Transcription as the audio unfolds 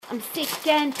I'm sick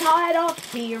and tired of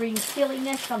hearing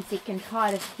silliness. I'm sick and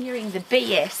tired of hearing the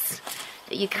BS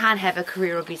that you can't have a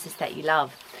career or business that you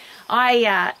love.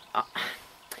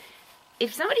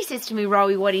 If somebody says to me,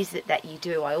 Rowie, what is it that you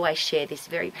do? I always share this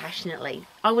very passionately.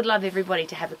 I would love everybody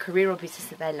to have a career or business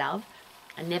that they love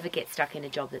and never get stuck in a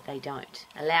job that they don't.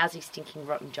 A lousy, stinking,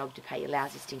 rotten job to pay your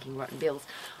lousy, stinking, rotten bills.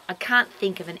 I can't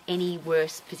think of any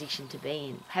worse position to be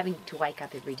in. Having to wake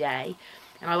up every day,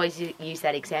 and I always use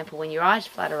that example, when your eyes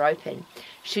flutter open,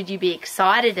 should you be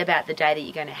excited about the day that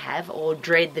you're going to have or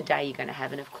dread the day you're going to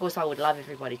have? And of course, I would love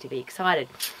everybody to be excited.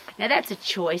 Now, that's a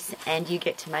choice, and you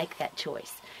get to make that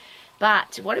choice.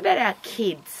 But what about our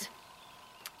kids?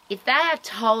 If they are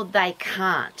told they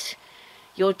can't,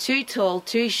 you're too tall,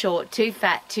 too short, too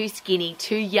fat, too skinny,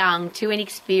 too young, too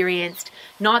inexperienced,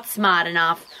 not smart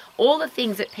enough, all the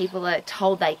things that people are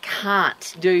told they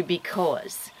can't do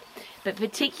because. But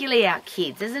particularly our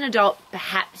kids. As an adult,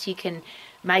 perhaps you can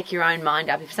make your own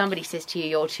mind up. If somebody says to you,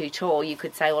 you're too tall, you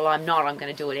could say, well, I'm not, I'm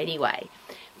going to do it anyway.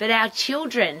 But our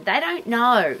children, they don't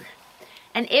know.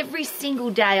 And every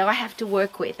single day I have to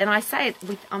work with, and I say it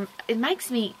with, it makes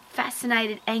me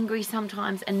fascinated, angry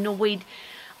sometimes, annoyed.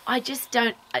 I just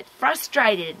don't,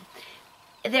 frustrated.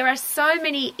 There are so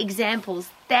many examples,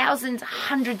 thousands,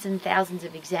 hundreds and thousands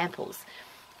of examples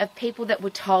of people that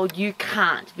were told you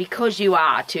can't because you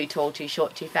are too tall, too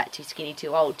short, too fat, too skinny,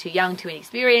 too old, too young, too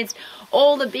inexperienced,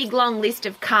 all the big long list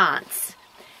of can'ts.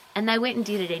 And they went and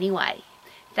did it anyway.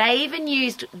 They even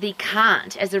used the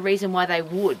can't as a reason why they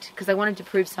would, because they wanted to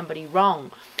prove somebody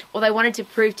wrong, or they wanted to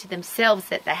prove to themselves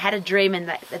that they had a dream and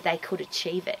that they could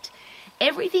achieve it.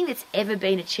 Everything that's ever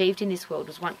been achieved in this world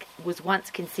was once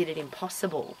considered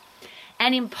impossible.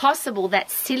 And impossible,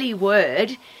 that silly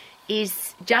word,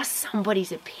 is just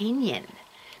somebody's opinion,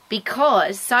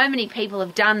 because so many people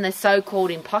have done the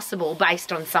so-called impossible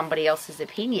based on somebody else's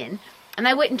opinion, and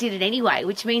they went and did it anyway,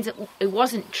 which means it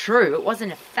wasn't true, it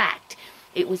wasn't a fact.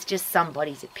 It was just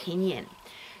somebody's opinion.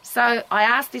 So I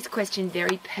ask this question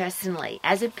very personally,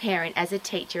 as a parent, as a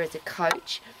teacher, as a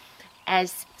coach,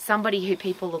 as somebody who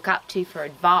people look up to for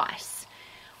advice.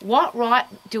 What right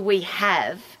do we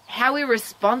have? How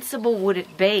irresponsible would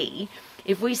it be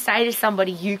if we say to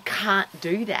somebody, you can't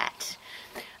do that?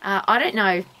 I don't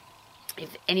know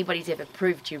if anybody's ever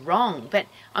proved you wrong, but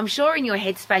I'm sure in your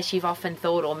headspace you've often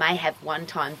thought, or may have one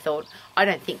time thought, I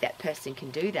don't think that person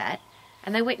can do that.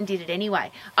 And they went and did it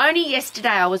anyway. Only yesterday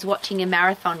I was watching a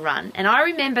marathon run, and I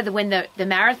remember when the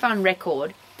marathon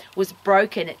record was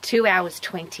broken at 2 hours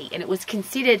 20, and it was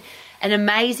considered an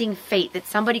amazing feat that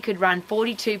somebody could run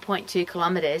 42.2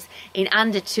 kilometres in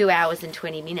under 2 hours and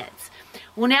 20 minutes.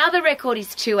 Well, now the record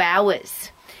is 2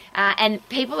 hours. And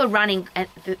people are running,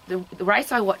 the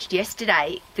race I watched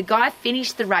yesterday, the guy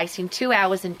finished the race in 2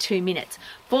 hours and 2 minutes,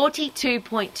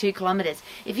 42.2 kilometres.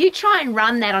 If you try and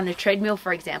run that on a treadmill,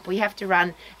 for example, you have to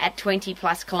run at 20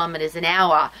 plus kilometres an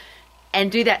hour and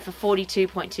do that for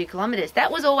 42.2 kilometres.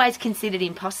 That was always considered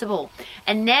impossible.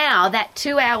 And now that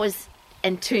 2 hours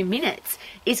and 2 minutes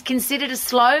is considered a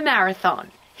slow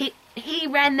marathon. He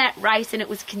ran that race and it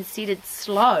was considered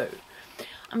slow.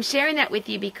 I'm sharing that with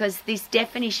you because this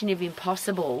definition of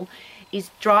impossible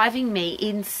is driving me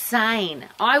insane.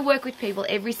 I work with people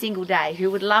every single day who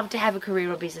would love to have a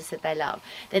career or business that they love.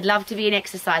 They'd love to be an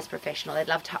exercise professional. They'd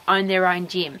love to own their own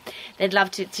gym. They'd love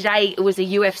to, today it was a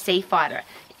UFC fighter.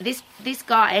 This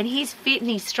guy, and he's fit and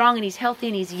he's strong and he's healthy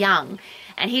and he's young,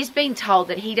 and he's been told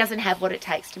that he doesn't have what it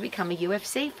takes to become a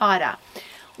UFC fighter.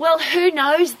 Well, who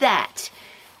knows that?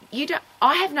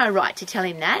 I have no right to tell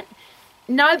him that.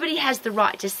 Nobody has the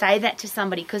right to say that to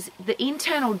somebody, because the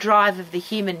internal drive of the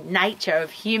human nature, of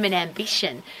human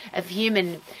ambition, of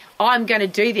human, I'm going to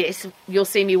do this, you'll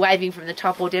see me waving from the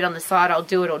top or dead on the side, I'll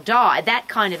do it or die, that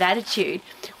kind of attitude,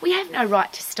 we have no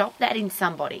right to stop that in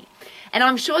somebody. And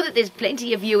I'm sure that there's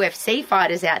plenty of UFC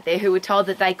fighters out there who were told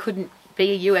that they couldn't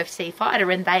be a UFC fighter,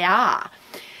 and they are.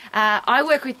 I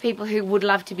work with people who would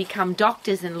love to become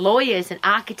doctors and lawyers and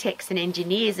architects and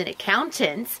engineers and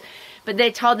accountants, but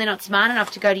they're told they're not smart enough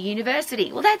to go to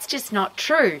university. Well, that's just not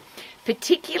true,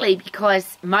 particularly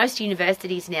because most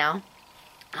universities now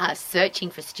are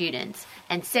searching for students.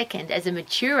 And second, as a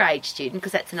mature age student,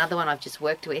 because that's another one I've just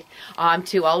worked with, I'm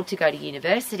too old to go to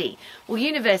university. Well,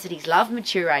 universities love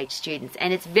mature age students,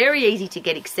 and it's very easy to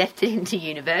get accepted into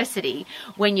university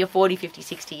when you're 40, 50,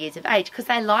 60 years of age, because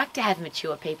they like to have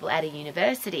mature people at a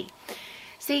university.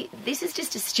 See, this is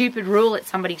just a stupid rule that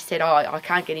somebody said, oh, I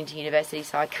can't get into university,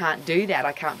 so I can't do that.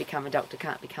 I can't become a doctor,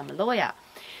 can't become a lawyer.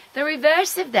 The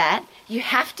reverse of that, you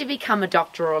have to become a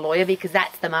doctor or a lawyer because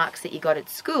that's the marks that you got at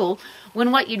school,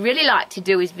 when what you'd really like to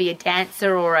do is be a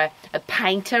dancer or a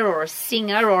painter or a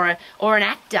singer or an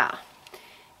actor.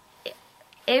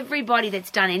 Everybody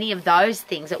that's done any of those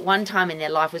things at one time in their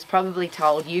life was probably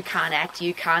told, you can't act,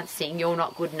 you can't sing, you're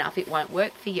not good enough, it won't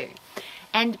work for you.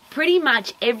 And pretty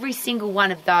much every single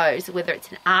one of those, whether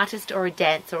it's an artist or a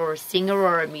dancer or a singer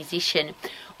or a musician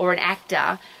or an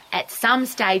actor, at some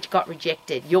stage got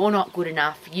rejected. You're not good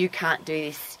enough, you can't do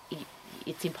this,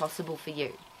 it's impossible for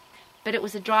you. But it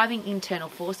was a driving internal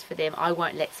force for them. I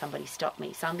won't let somebody stop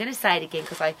me. So I'm going to say it again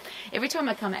because every time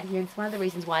I come out here, it's one of the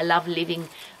reasons why I love living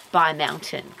by a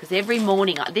mountain, because every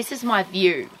morning, this is my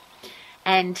view.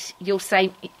 And you'll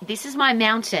say, this is my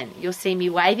mountain. You'll see me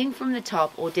waving from the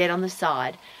top or dead on the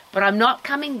side. But I'm not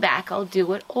coming back. I'll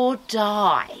do it or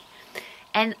die.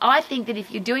 And I think that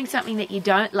if you're doing something that you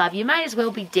don't love, you may as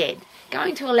well be dead.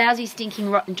 Going to a lousy, stinking,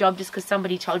 rotten job just because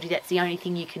somebody told you that's the only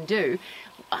thing you can do,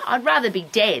 I'd rather be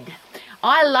dead.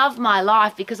 I love my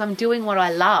life because I'm doing what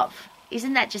I love.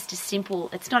 Isn't that just a simple,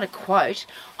 it's not a quote.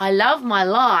 I love my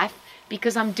life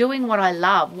because I'm doing what I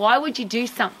love. Why would you do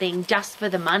something just for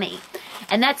the money?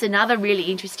 And that's another really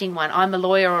interesting one. I'm a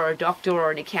lawyer or a doctor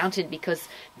or an accountant because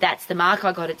that's the mark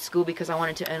I got at school because I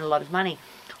wanted to earn a lot of money.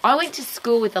 I went to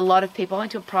school with a lot of people. I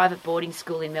went to a private boarding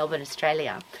school in Melbourne,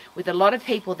 Australia, with a lot of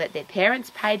people that their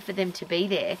parents paid for them to be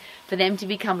there, for them to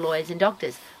become lawyers and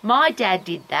doctors. My dad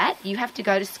did that. You have to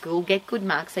go to school, get good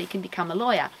marks so you can become a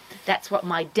lawyer. That's what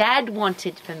my dad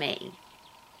wanted for me.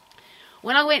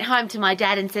 When I went home to my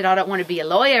dad and said, I don't want to be a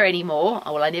lawyer anymore,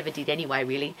 well, I never did anyway,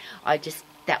 really.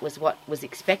 That was what was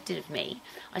expected of me.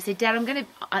 I said, Dad,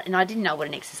 and I didn't know what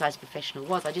an exercise professional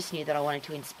was. I just knew that I wanted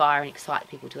to inspire and excite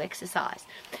people to exercise.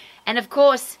 And of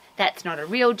course, that's not a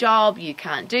real job. You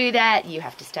can't do that. You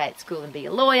have to stay at school and be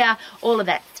a lawyer, all of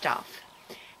that stuff.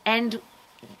 And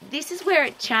this is where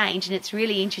it changed, and it's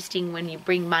really interesting when you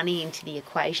bring money into the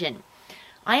equation.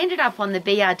 I ended up on the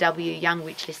BRW Young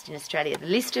Rich list in Australia, the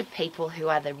list of people who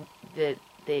are the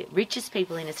richest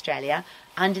people in Australia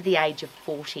under the age of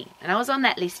 40. And I was on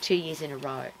that list 2 years in a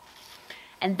row.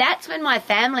 And that's when my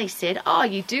family said, oh,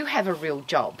 you do have a real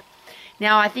job.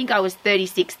 Now, I think I was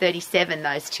 36, 37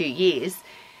 those 2 years.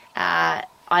 I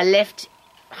left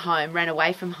home, ran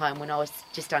away from home when I was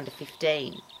just under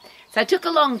 15. So it took a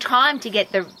long time to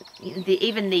get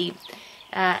the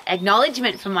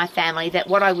acknowledgement from my family that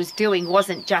what I was doing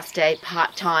wasn't just a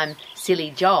part-time silly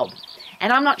job.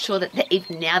 And I'm not sure that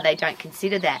even now they don't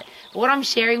consider that. But what I'm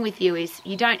sharing with you is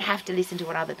you don't have to listen to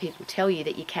what other people tell you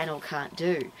that you can or can't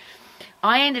do.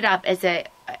 I ended up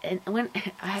and when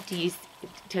I have to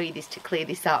tell you this to clear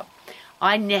this up,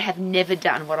 I have never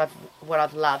done what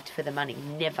I've loved for the money,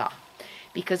 never.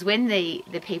 Because when the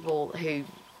people who,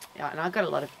 and I got a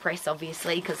lot of press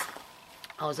obviously because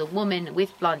I was a woman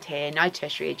with blonde hair, no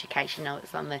tertiary education. I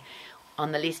was on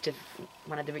the list of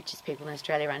one of the richest people in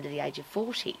Australia under the age of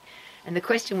 40. And the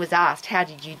question was asked, how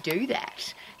did you do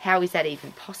that? How is that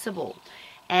even possible?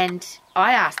 And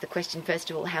I asked the question,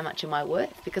 first of all, how much am I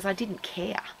worth? Because I didn't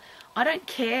care. I don't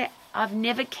care. I've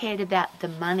never cared about the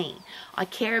money. I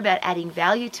care about adding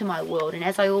value to my world. And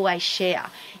as I always share,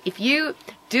 if you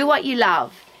do what you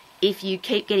love, if you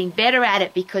keep getting better at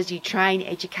it because you train,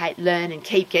 educate, learn, and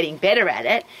keep getting better at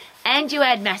it, and you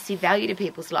add massive value to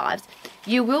people's lives,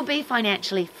 you will be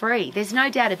financially free. There's no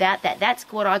doubt about that. That's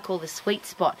what I call the sweet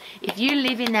spot. If you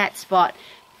live in that spot,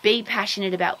 be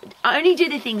passionate about, only do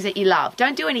the things that you love.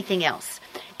 Don't do anything else.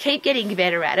 Keep getting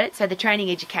better at it. So the training,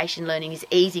 education, learning is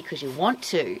easy because you want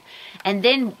to. And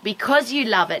then because you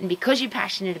love it and because you're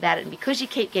passionate about it and because you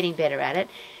keep getting better at it,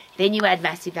 then you add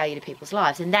massive value to people's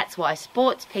lives. And that's why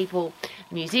sports people,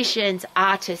 musicians,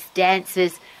 artists,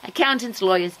 dancers, accountants,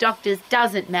 lawyers, doctors,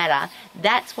 doesn't matter.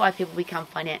 That's why people become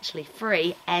financially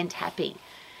free and happy.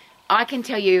 I can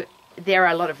tell you there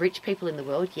are a lot of rich people in the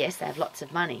world. Yes, they have lots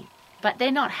of money. But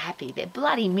they're not happy. They're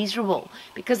bloody miserable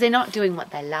because they're not doing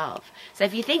what they love. So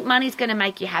if you think money's going to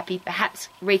make you happy, perhaps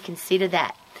reconsider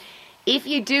that. If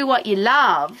you do what you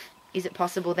love, is it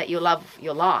possible that you'll love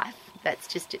your life? That's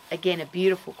just, again, a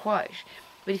beautiful quote.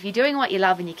 But if you're doing what you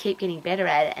love and you keep getting better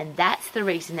at it, and that's the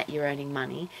reason that you're earning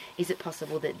money, is it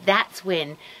possible that that's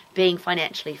when being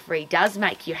financially free does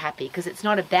make you happy? Because it's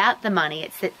not about the money,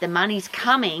 it's that the money's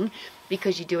coming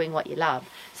because you're doing what you love.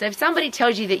 So if somebody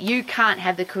tells you that you can't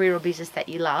have the career or business that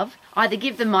you love, either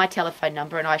give them my telephone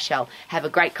number and I shall have a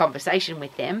great conversation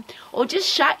with them, or just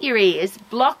shut your ears,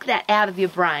 block that out of your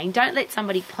brain. Don't let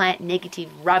somebody plant negative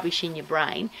rubbish in your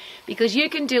brain, because you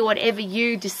can do whatever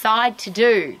you decide to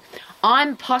do.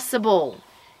 I'm possible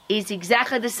is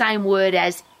exactly the same word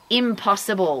as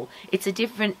impossible. It's a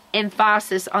different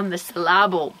emphasis on the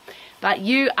syllable. But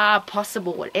you are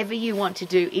possible. Whatever you want to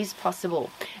do is possible.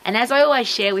 And as I always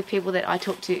share with people that I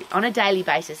talk to on a daily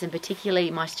basis, and particularly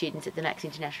my students at the Max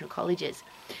International Colleges,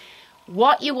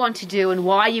 what you want to do and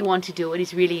why you want to do it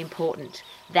is really important.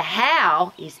 The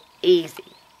how is easy.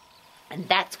 And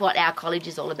that's what our college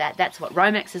is all about. That's what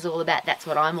Romex is all about. That's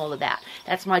what I'm all about.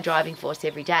 That's my driving force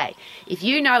every day. If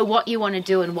you know what you want to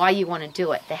do and why you want to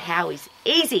do it, the how is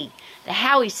easy. The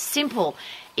how is simple.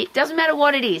 It doesn't matter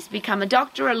what it is. Become a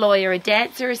doctor, a lawyer, a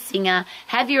dancer, a singer,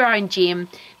 have your own gym,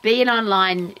 be an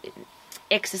online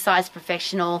exercise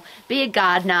professional, be a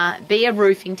gardener, be a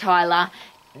roofing tiler,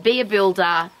 be a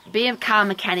builder, be a car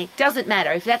mechanic. Doesn't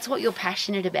matter. If that's what you're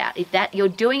passionate about, if that you're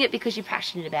doing it because you're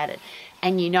passionate about it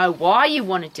and you know why you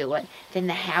want to do it, then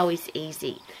the how is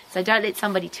easy. So don't let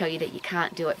somebody tell you that you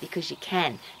can't do it, because you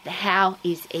can. The how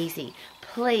is easy.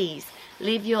 Please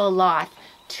live your life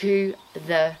to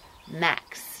the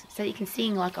max so you can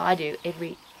sing like I do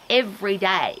every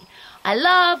day. I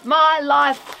love my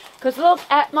life because look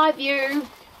at my view.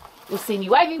 You'll see me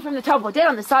waving from the top or dead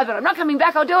on the side, but I'm not coming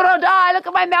back. I'll do it or die. Look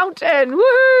at my mountain.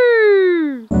 Woohoo!